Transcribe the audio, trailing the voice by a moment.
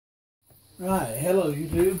Alright, hello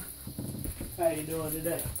YouTube. How you doing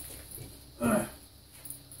today?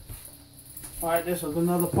 Alright, this is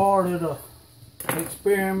another part of the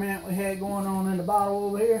experiment we had going on in the bottle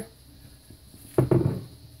over here.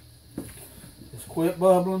 Just quit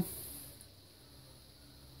bubbling.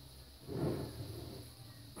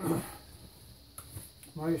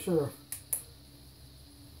 Make sure.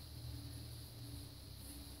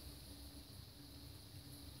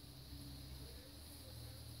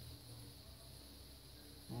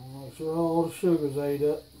 Make sure all the sugar's ate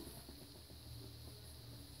up.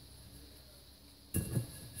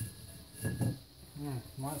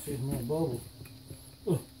 Might see some more bubbles.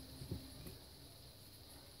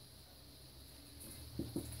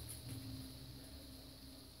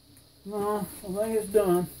 No, I think it's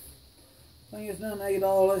done. I think it's done ate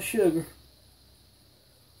all that sugar.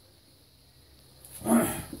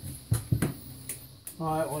 Alright,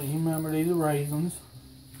 well, you remember these are raisins.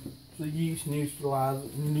 It's a yeast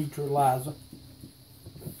neutralizer.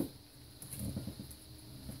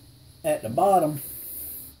 At the bottom,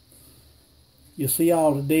 you'll see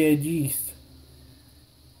all the dead yeast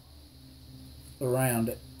around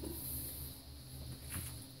it.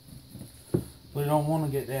 We don't want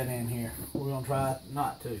to get that in here. We're going to try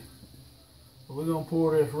not to. But we're going to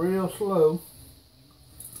pour this real slow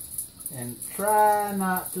and try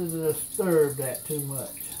not to disturb that too much,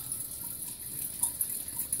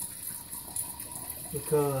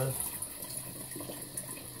 because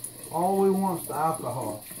all we want is the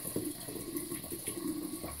alcohol.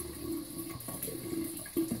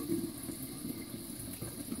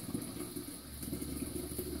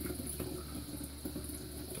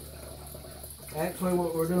 Actually,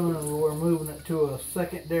 what we're doing is we're moving it to a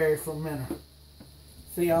secondary fermenter.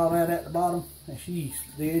 See all that at the bottom? That's yeast,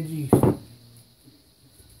 dead yeast. Okay,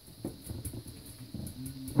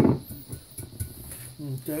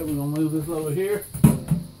 we're going to move this over here.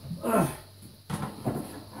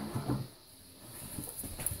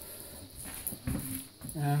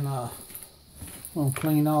 And I'm going to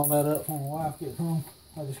clean all that up when my wife gets home.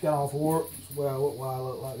 I just got off work. That's why I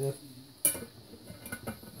look like this.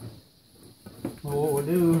 Well, what we're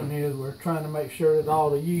doing is we're trying to make sure that all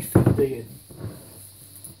the yeast is dead.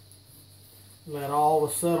 Let all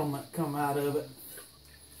the settlement come out of it.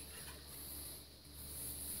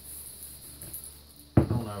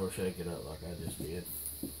 Don't ever shake it up like I just did.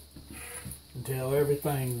 Until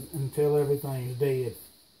everything's dead.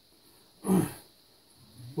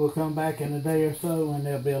 We'll come back in a day or so and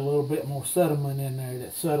there'll be a little bit more settlement in there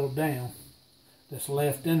that's settled down, that's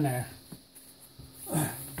left in there.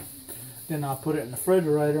 Then I'll put it in the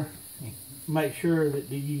refrigerator and make sure that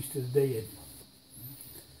the yeast is dead.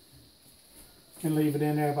 And leave it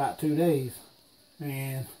in there about 2 days.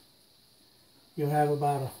 And you'll have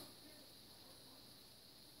about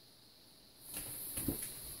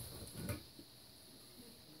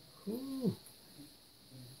you'll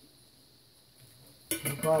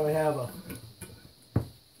probably have a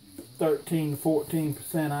 13 to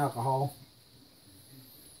 14% alcohol.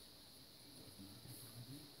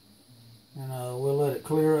 And we'll let it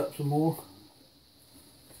clear up some more.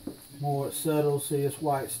 More it settles, see this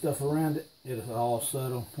white stuff around it, it'll all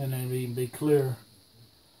settle and then even be clear.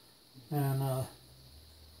 And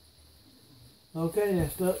okay,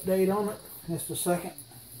 that's the update on it. That's the second.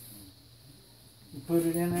 You put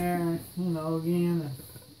it in there, again, and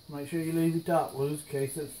make sure you leave your top loose in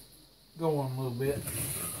case it's going a little bit.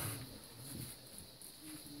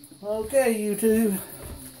 Okay, YouTube,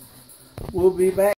 we'll be back.